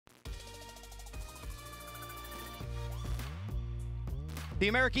The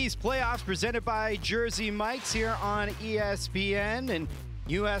America East playoffs presented by Jersey Mike's here on ESPN, and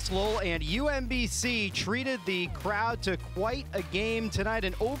UMass, Lowell, and UMBC treated the crowd to quite a game tonight,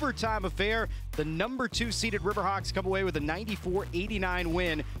 an overtime affair. The number 2 seeded Riverhawks come away with a 94-89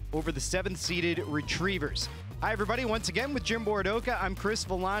 win over the 7th seeded Retrievers. Hi everybody, once again with Jim Bordoka, I'm Chris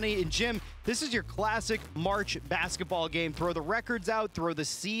Villani, and Jim, this is your classic March basketball game. Throw the records out, throw the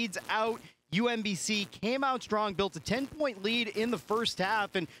seeds out. UMBC came out strong, built a 10-point lead in the first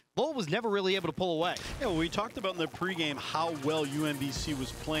half, and Lowell was never really able to pull away. Yeah, well, we talked about in the pregame how well UMBC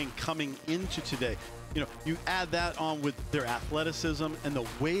was playing coming into today. You know, you add that on with their athleticism and the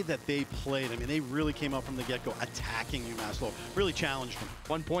way that they played. I mean, they really came out from the get-go attacking UMass Lowell, really challenged them.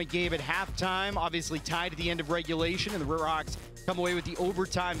 1-point game at halftime, obviously tied at the end of regulation, and the Riverhawks come away with the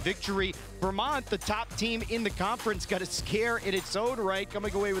overtime victory. Vermont, the top team in the conference, got a scare in its own right,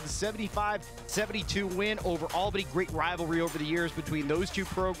 coming away with a 75-72 win over Albany. Great rivalry over the years between those two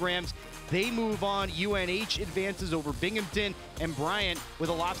programs. They move on. UNH advances over Binghamton, and Bryant with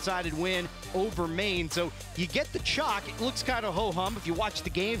a lopsided win over Maine. So you get the chalk. It looks kind of ho-hum. If you watch the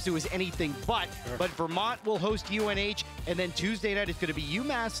games, it was anything but. Sure. But Vermont will host UNH, and then Tuesday night it's going to be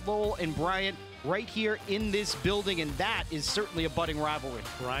UMass, Lowell, and Bryant right here in this building, and that is certainly a budding rivalry.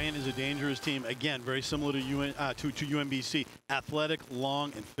 Bryant is a dangerous team. Again, very similar to UMBC. Athletic,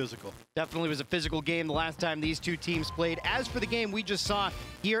 long, and physical. Definitely was a physical game the last time these two teams played. As for the game we just saw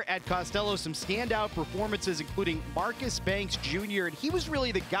here at Costello, some standout performances, including Marcus Banks Jr., and he was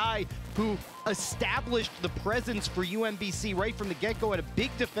really the guy who established the presence for UMBC right from the get-go. Had a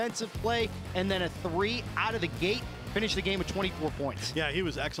big defensive play and then a 3 out of the gate. Finished the game with 24 points. Yeah, he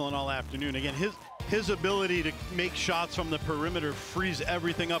was excellent all afternoon. Again, his ability to make shots from the perimeter frees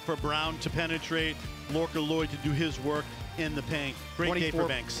everything up for Brown to penetrate, Lorca Lloyd to do his work in the paint. Great day for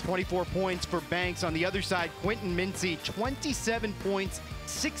Banks. 24 points for Banks. On the other side, Quentin Mincy, 27 points,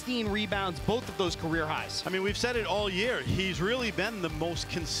 16 rebounds, both of those career highs. I mean, we've said it all year. He's really been the most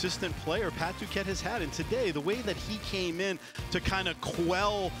consistent player Pat Duquette has had. And today, the way that he came in to kind of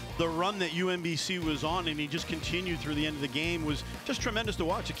quell the run that UMBC was on, and he just continued through the end of the game, was just tremendous to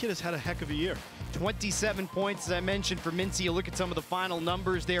watch. The kid has had a heck of a year. 27 points, as I mentioned, for Mincy. You look at some of the final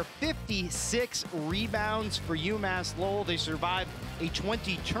numbers there. 56 rebounds for UMass Lowell. They survived a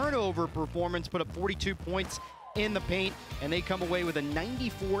 20-turnover performance, put up 42 points in the paint, and they come away with a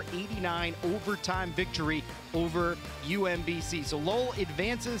 94-89 overtime victory over UMBC. So Lowell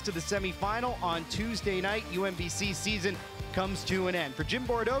advances to the semifinal on Tuesday night. UMBC season comes to an end. For Jim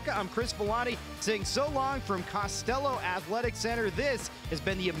Bordoka, I'm Chris Villani saying so long from Costello Athletic Center. This has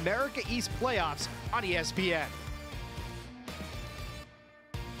been the America East Playoffs on ESPN.